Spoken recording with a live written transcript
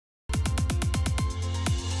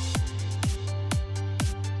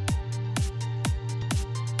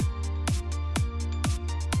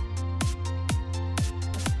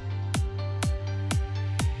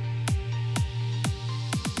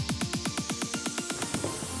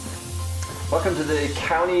Welcome to the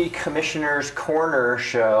County Commissioner's Corner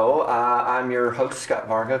Show. I'm your host, Scott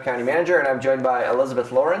Vargo, County Manager, and I'm joined by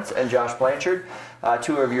Elizabeth Lawrence and Josh Blanchard,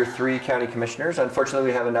 two of your three county commissioners. Unfortunately,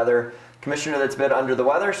 we have another commissioner that's been under the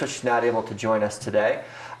weather, so she's not able to join us today.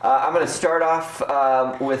 I'm going to start off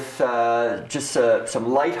with just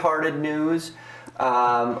some lighthearted news.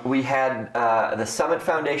 We had the Summit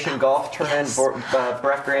Foundation Golf Tournament,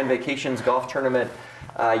 Breck Grand Vacations Golf Tournament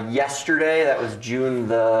yesterday. That was June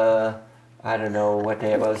the... I don't know what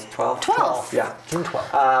day it was, 12th? 12th. Yeah, June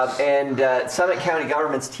 12th. And Summit County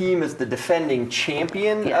Government's team is the defending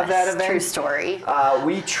champion of that event. True story.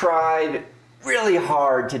 We tried really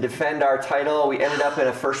hard to defend our title. We ended up in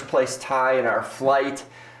a first place tie in our flight,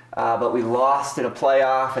 but we lost in a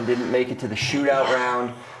playoff and didn't make it to the shootout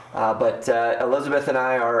round. But Elizabeth and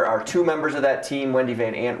I are two members of that team, Wendy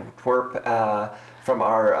Van Antwerp from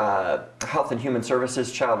our Health and Human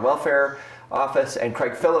Services Child Welfare Office, and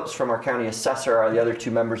Craig Phillips from our county assessor are the other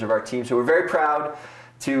two members of our team. So we're very proud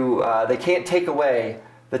to, they can't take away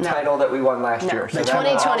the title that we won last year. So the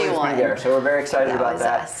 2021. There. So we're very excited about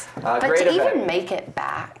that. But great to event. even make it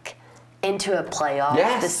back into a playoff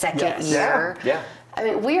the second year. Yeah. I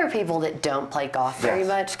mean, we are people that don't play golf very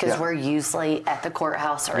much because we're usually at the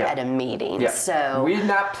courthouse or at a meeting. So we did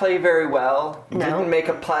not play very well. No. Didn't make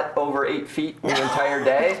a putt over 8 feet the entire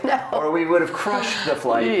day, or we would have crushed the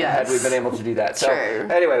flight had we been able to do that. So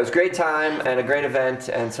anyway, it was a great time and a great event,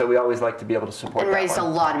 and so we always like to be able to support and that raised a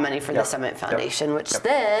lot of money for the Summit Foundation, which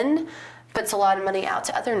then puts a lot of money out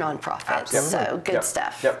to other nonprofits. So good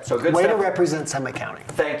stuff. So good Way stuff. to represent Summit County.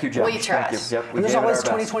 Thank you, Josh. We trust. Thank you. Yep, And there's always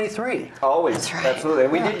 2023. Always. That's right. Absolutely.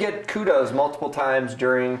 And we did get kudos multiple times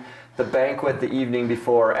during the banquet the evening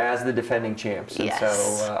before as the defending champs. And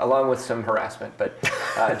so, along with some harassment, but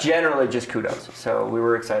generally just kudos. So we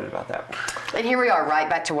were excited about that. And here we are, right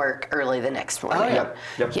back to work early the next morning. Yep.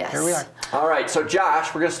 Yes. Here we are. All right. So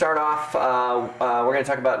Josh, we're going to start off, we're going to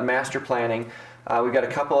talk about master planning. We've got a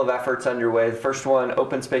couple of efforts underway. The first one,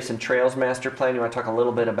 Open Space and Trails Master Plan. You want to talk a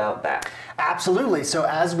little bit about that? Absolutely. So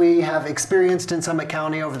as we have experienced in Summit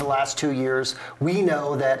County over the last 2 years, we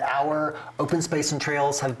know that our open space and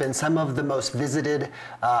trails have been some of the most visited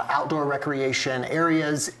outdoor recreation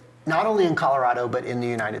areas, not only in Colorado, but in the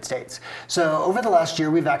United States. So over the last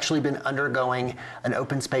year, we've actually been undergoing an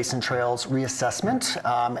open space and trails reassessment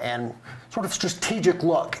and sort of strategic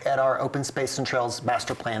look at our open space and trails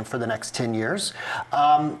master plan for the next 10 years.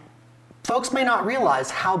 Folks may not realize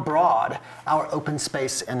how broad our open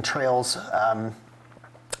space and trails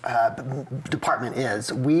department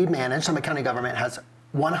is. We manage, Summit County government has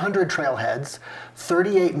 100 trailheads,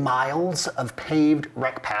 38 miles of paved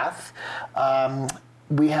rec path.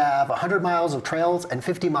 We have 100 miles of trails and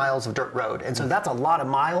 50 miles of dirt road. And so that's a lot of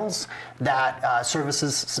miles that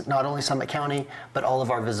services not only Summit County, but all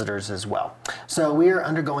of our visitors as well. So we are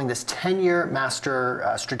undergoing this 10-year master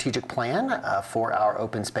strategic plan for our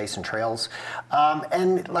open space and trails.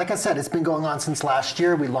 And like I said, it's been going on since last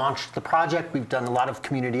year. We launched the project. We've done a lot of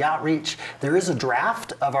community outreach. There is a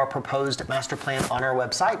draft of our proposed master plan on our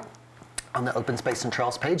website, on the Open Space and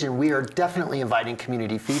Trails page, and we are definitely inviting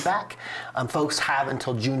community feedback. Folks have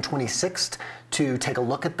until June 26th to take a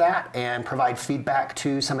look at that and provide feedback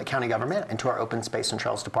to Summit County government and to our Open Space and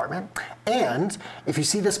Trails department. And if you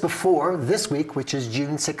see this before this week, which is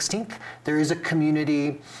June 16th, there is a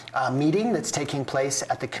community meeting that's taking place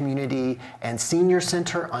at the Community and Senior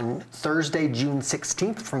Center on Thursday, June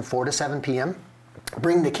 16th from 4 to 7 p.m.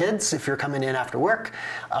 Bring the kids if you're coming in after work.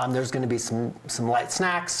 There's going to be some light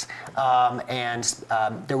snacks, and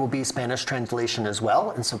there will be Spanish translation as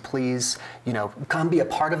well. And so please, come be a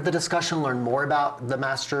part of the discussion, learn more about the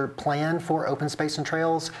master plan for open space and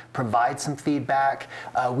trails, provide some feedback.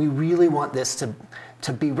 We really want this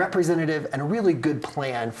to be representative and a really good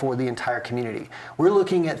plan for the entire community. We're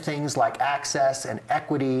looking at things like access and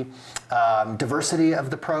equity, diversity of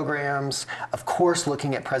the programs, of course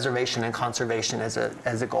looking at preservation and conservation as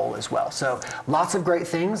a goal as well. So lots of great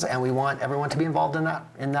things, and we want everyone to be involved in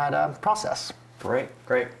that process. Great.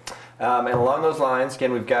 And along those lines,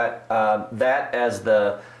 again, we've got that as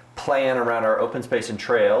the plan around our open space and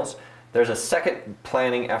trails. There's a second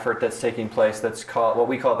planning effort that's taking place that's called what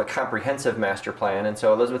we call the Comprehensive Master Plan. And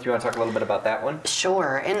so, Elizabeth, you want to talk a little bit about that one?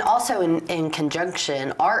 Sure. And also in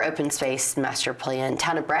conjunction, our Open Space Master Plan,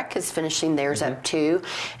 Town of Breck is finishing theirs up too.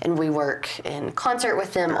 And we work in concert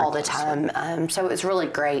with them all the time. So it was really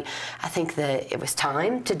great. I think that it was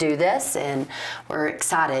time to do this, and we're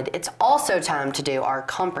excited. It's also time to do our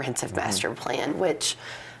Comprehensive Master Plan, which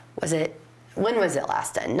was it, when was it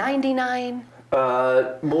last done? 99?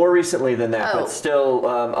 More recently than that, Oh. but still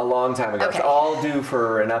a long time ago. Okay. It's all due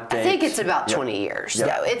for an update. I think it's about Yep. 20 years. Yep.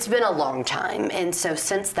 No, it's been a long time. And so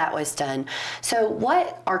since that was done, so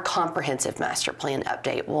what our comprehensive master plan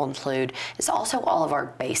update will include is also all of our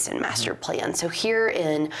basin master plan. So here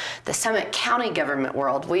in the Summit County government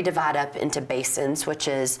world, we divide up into basins, which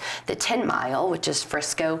is the 10 Mile, which is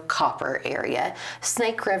Frisco, Copper area,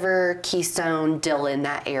 Snake River, Keystone, Dillon,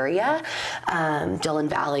 that area. Dillon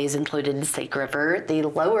Valley is included in Snake River, the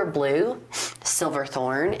lower blue,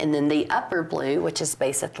 Silverthorne, and then the upper blue, which is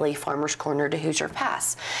basically Farmers Corner to Hoosier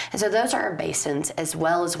Pass. And so those are our basins, as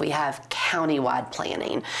well as we have county-wide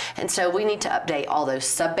planning. And so we need to update all those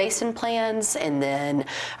sub-basin plans and then,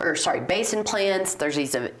 basin plans. There's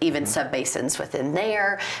even sub-basins within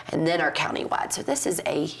there, and then our county-wide. So this is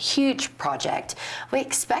a huge project. We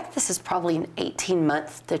expect this is probably an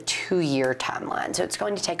 18-month to 2-year timeline. So it's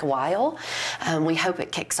going to take a while. We hope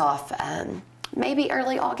it kicks off maybe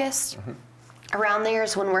early August. Around there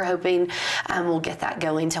is when we're hoping we'll get that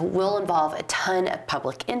going. So we'll involve a ton of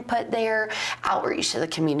public input there, outreach to the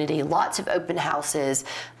community, lots of open houses,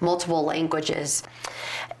 multiple languages.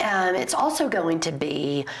 It's also going to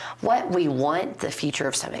be what we want the future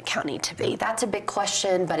of Summit County to be. That's a big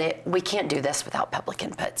question, but we can't do this without public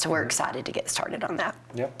input. So we're excited to get started on that.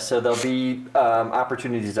 Yep. So there'll be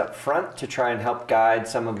opportunities up front to try and help guide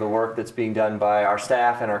some of the work that's being done by our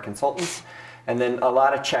staff and our consultants. And then a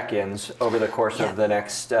lot of check-ins over the course of the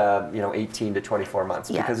next 18 to 24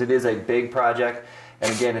 months, because it is a big project.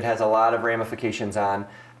 And again, it has a lot of ramifications on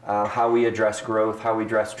how we address growth, how we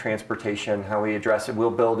address transportation, how we address it.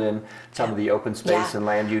 We'll build in some of the open space and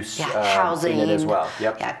land use housing in it as well.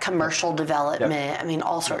 Yep. Yeah, commercial development. Yep. I mean,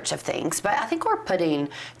 all sorts of things. But I think we're putting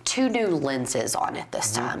 2 new lenses on it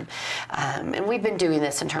this time. And we've been doing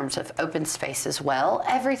this in terms of open space as well.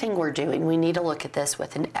 Everything we're doing, we need to look at this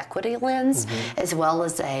with an equity lens as well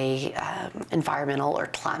as a environmental or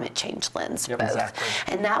climate change lens, both.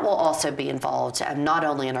 Exactly. And that will also be involved not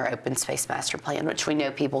only in our open space master plan, which we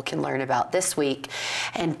know people can learn about this week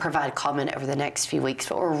and provide comment over the next few weeks,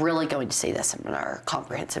 but we're really going to see this in our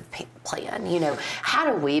comprehensive plan. You know,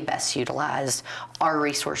 how do we best utilize our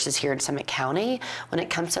resources here in Summit County when it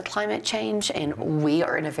comes to climate change? And we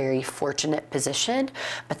are in a very fortunate position,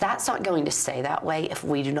 but that's not going to stay that way if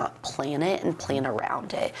we do not plan it and plan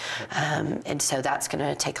around it. And so that's going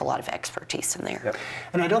to take a lot of expertise in there. Yep.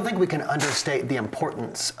 And I don't think we can understate the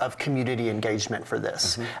importance of community engagement for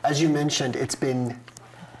this. As you mentioned, it's been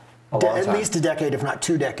at least a decade, if not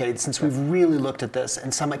 2 decades, since we've really looked at this.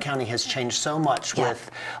 And Summit County has changed so much with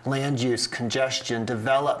land use, congestion,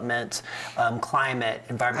 development, climate,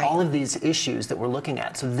 environment, all of these issues that we're looking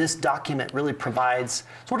at. So this document really provides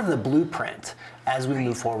sort of the blueprint as we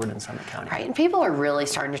move forward in Summit County. Right, and people are really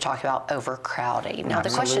starting to talk about overcrowding. Now the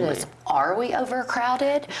question is, are we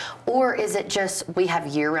overcrowded? Or is it just we have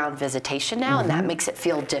year-round visitation now and that makes it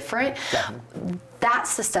feel different?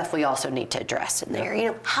 That's the stuff we also need to address in there.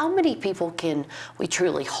 You know, how many people can we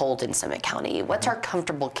truly hold in Summit County? What's our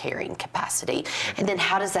comfortable carrying capacity? And then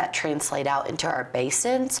how does that translate out into our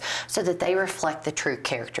basins so that they reflect the true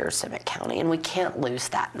character of Summit County? And we can't lose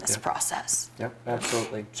that in this process. Yep,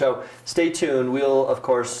 absolutely. So stay tuned. We'll, of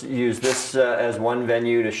course, use this as one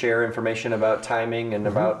venue to share information about timing and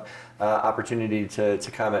about opportunity to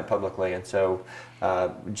comment publicly. And so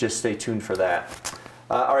just stay tuned for that.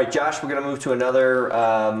 All right, Josh, we're going to move to another,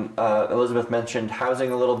 Elizabeth mentioned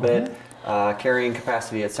housing a little bit, carrying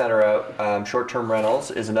capacity, et cetera. Short-term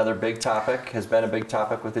rentals is another big topic, has been a big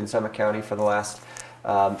topic within Summit County for the last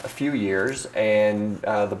a few years, and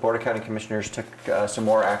the Board of County Commissioners took some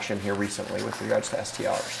more action here recently with regards to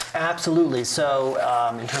STRs. Absolutely. So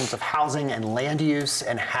in terms of housing and land use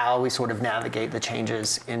and how we sort of navigate the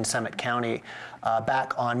changes in Summit County,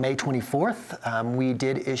 back on May 24th, we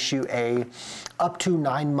did issue a up to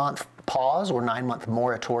 9-month pause or 9-month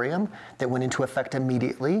moratorium that went into effect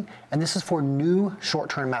immediately. And this is for new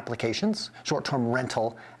short-term applications, short-term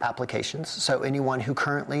rental applications. So anyone who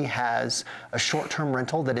currently has a short-term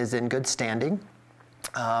rental that is in good standing,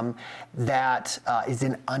 that is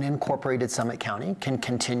in unincorporated Summit County can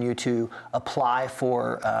continue to apply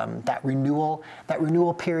for that renewal. That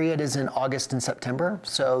renewal period is in August and September,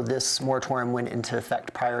 so this moratorium went into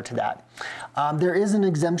effect prior to that. There is an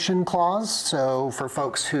exemption clause, so for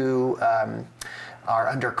folks who are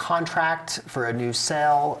under contract for a new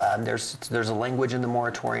sale, there's a language in the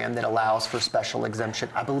moratorium that allows for special exemption,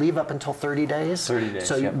 I believe up until 30 days. 30 days,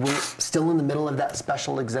 So we're still in the middle of that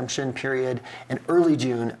special exemption period in early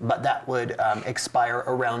June, but that would expire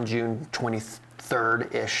around June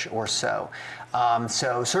 23rd-ish or so.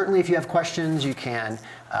 So certainly if you have questions, you can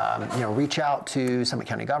reach out to Summit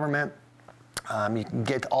County government. You can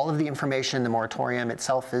get all of the information. The moratorium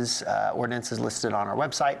itself is, ordinance is listed on our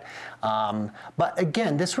website. But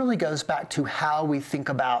again, this really goes back to how we think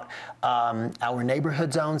about our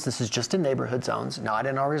neighborhood zones. This is just in neighborhood zones, not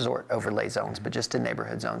in our resort overlay zones, but just in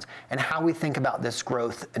neighborhood zones, and how we think about this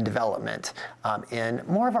growth and development in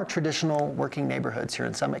more of our traditional working neighborhoods here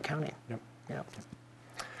in Summit County. Yep. Yep.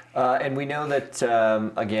 And we know that,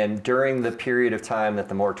 again, during the period of time that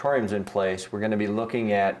the moratorium's in place, we're going to be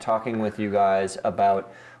looking at talking with you guys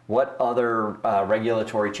about what other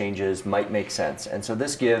regulatory changes might make sense. And so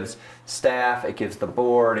this gives staff, it gives the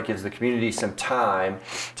board, it gives the community some time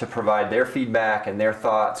to provide their feedback and their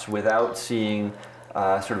thoughts without seeing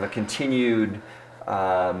sort of a continued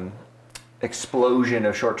explosion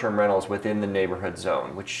of short-term rentals within the neighborhood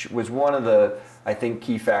zone, which was one of the, I think,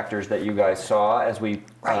 key factors that you guys saw as we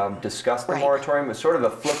discussed the moratorium. It was sort of a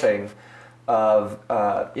flipping of,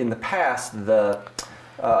 in the past,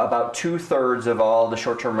 about 2/3 of all the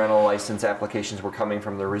short-term rental license applications were coming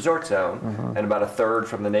from the resort zone, and about 1/3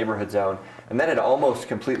 from the neighborhood zone. And that had almost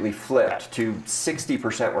completely flipped to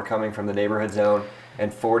 60% were coming from the neighborhood zone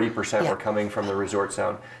and 40% were coming from the resort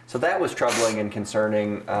zone. So that was troubling and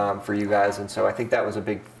concerning for you guys, and so I think that was a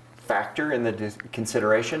big factor in the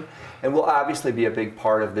consideration, and will obviously be a big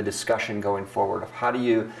part of the discussion going forward of how do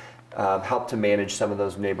you help to manage some of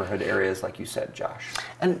those neighborhood areas, like you said, Josh.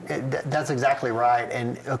 And that's exactly right.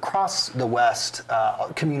 And across the West,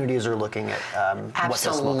 communities are looking at what this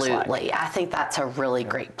looks like. Absolutely. I think that's a really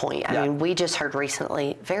great point. I mean, we just heard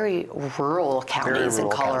recently very rural counties in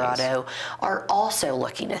Colorado are also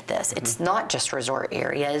looking at this. It's not just resort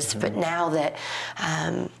areas, but now that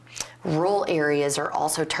rural areas are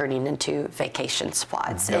also turning into vacation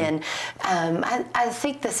spots. And I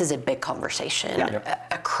think this is a big conversation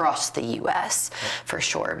across the U.S. for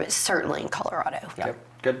sure, but certainly in Colorado. Yep.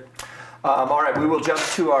 Good. All right, we will jump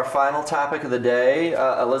to our final topic of the day.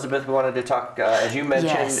 Elizabeth, we wanted to talk, as you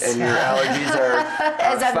mentioned, and your allergies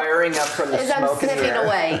are firing up from the smoke in the air.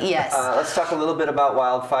 Away, yes. Let's talk a little bit about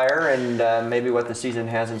Wildfire and maybe what the season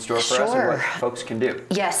has in store for us and what folks can do.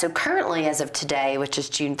 Yeah, so currently, as of today, which is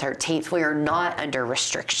June 13th, we are not under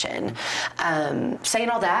restriction.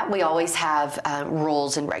 Saying all that, we always have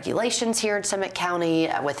rules and regulations here in Summit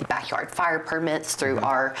County with backyard fire permits through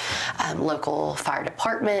our local fire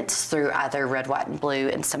departments, through either Red, White, and Blue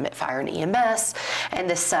and Summit Fire and EMS.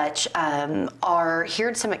 And as such, here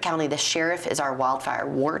in Summit County, the sheriff is our wildfire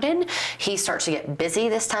warden. He starts to get busy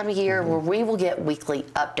this time of year where we will get weekly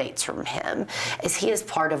updates from him, as he is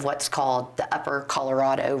part of what's called the Upper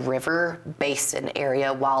Colorado River Basin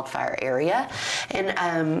area, wildfire area.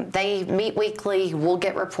 And they meet weekly. We'll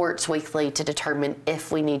get reports weekly to determine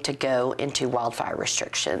if we need to go into wildfire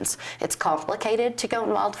restrictions. It's complicated to go in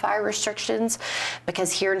wildfire restrictions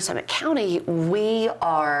because here in Summit County, we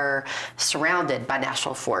are surrounded by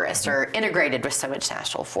national forests or integrated with so much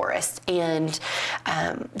national forest. And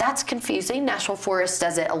that's confusing. National Forest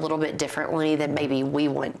does it a little bit differently than maybe we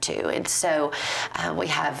want to. And so we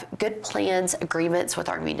have good plans, agreements with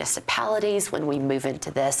our municipalities when we move into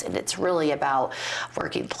this. And it's really about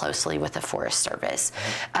working closely with the Forest Service.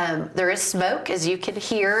 There is smoke, as you can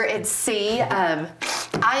hear and see.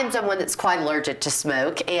 I am someone that's quite allergic to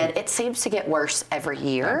smoke, and it seems to get worse every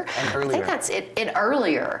year. And earlier. I think that's it. And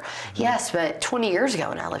earlier, yes, but 20 years ago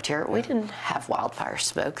when I lived here, we didn't have wildfire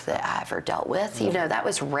smoke that I ever dealt with. You know, that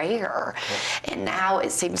was rare. And now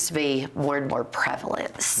it seems to be more and more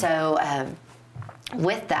prevalent. So,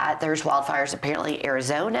 with that, there's wildfires apparently in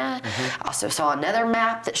Arizona. I also saw another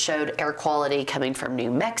map that showed air quality coming from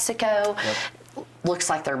New Mexico.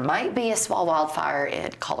 Looks like there might be a small wildfire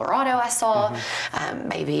in Colorado, I saw,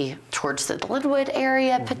 maybe towards the Glenwood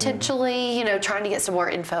area, potentially, you know, trying to get some more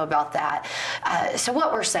info about that. So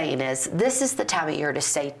what we're saying is this is the time of year to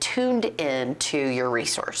stay tuned in to your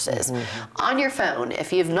resources. On your phone,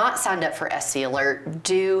 if you've not signed up for SC Alert,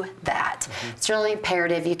 do that. It's really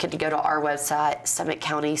imperative. You can go to our website,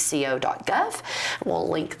 summitcountyco.gov. We'll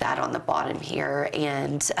link that on the bottom here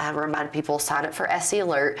and remind people sign up for SC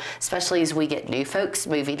Alert, especially as we get new folks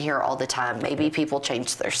moving here all the time. Maybe people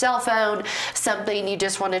change their cell phone, something, you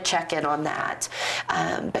just want to check in on that.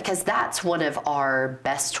 Because that's one of our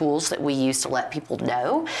best tools that we use to let people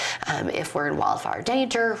know if we're in wildfire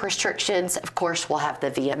danger, restrictions. Of course, we'll have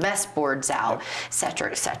the VMS boards out, et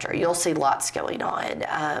cetera, et cetera. You'll see lots going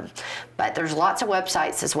on. But there's lots of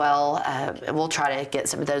websites as well, and we'll try to get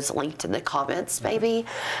some of those linked in the comments maybe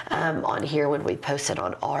on here when we post it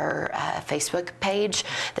on our Facebook page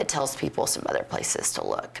that tells people some other places to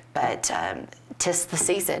look. But 'tis the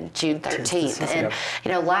season, June 13th. And,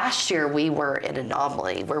 you know, last year we were an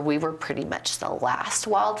anomaly where we were pretty much the last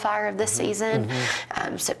wildfire of the season,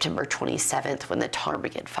 September 27th when the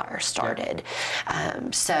ptarmigan fire started.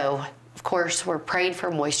 So, of course, we're praying for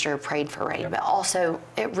moisture, praying for rain, but also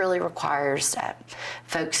it really requires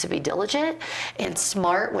folks to be diligent and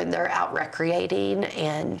smart when they're out recreating,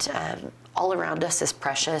 and all around us is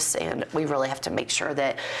precious, and we really have to make sure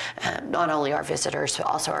that not only our visitors but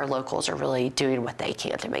also our locals are really doing what they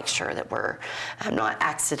can to make sure that we're not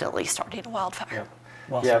accidentally starting a wildfire.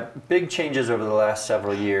 Yeah, big changes over the last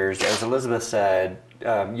several years. As Elizabeth said,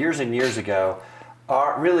 years and years ago,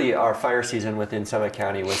 our fire season within Summit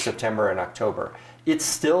County was September and October. It's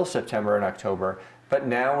still September and October, but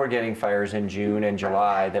now we're getting fires in June and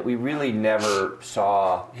July that we really never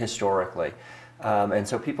saw historically. And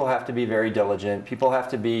so people have to be very diligent. People have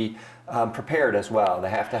to be prepared as well. They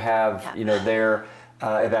have to have, you know, their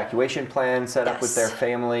evacuation plan set up with their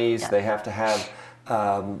families. They have to have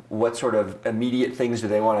what sort of immediate things do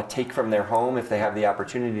they want to take from their home if they have the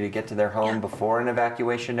opportunity to get to their home before an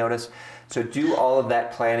evacuation notice. So do all of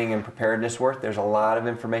that planning and preparedness work. There's a lot of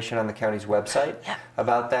information on the county's website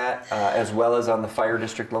about that, as well as on the fire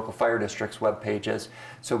district, local fire districts web pages.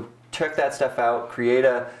 So check that stuff out. Create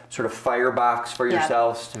a sort of firebox for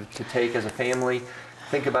yourselves to take as a family.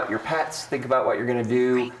 Think about your pets. Think about what you're going to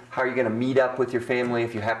do. How are you going to meet up with your family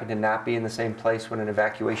if you happen to not be in the same place when an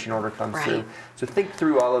evacuation order comes through? So think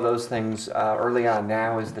through all of those things early on.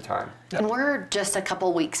 Now is the time. And we're just a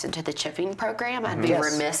couple weeks into the chipping program. I'd be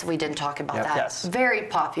remiss if we didn't talk about that. Very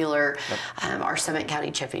popular, our Summit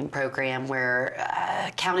County chipping program, where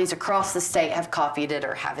counties across the state have copied it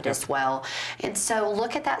or have it as well. And so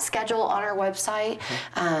look at that schedule on our website.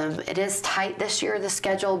 It is tight this year, the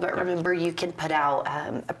schedule, but remember you can put out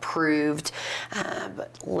approved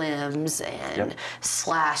limbs and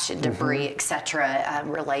slash and debris, etc.,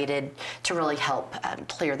 related to really help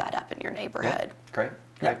clear that up in your neighborhood. Great.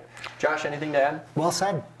 Josh, anything to add? Well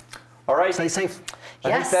said. All right. Stay safe.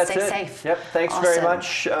 I think that's stay it. safe. Yep. Thanks very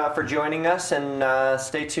much for joining us, and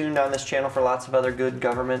stay tuned on this channel for lots of other good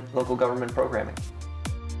local government programming.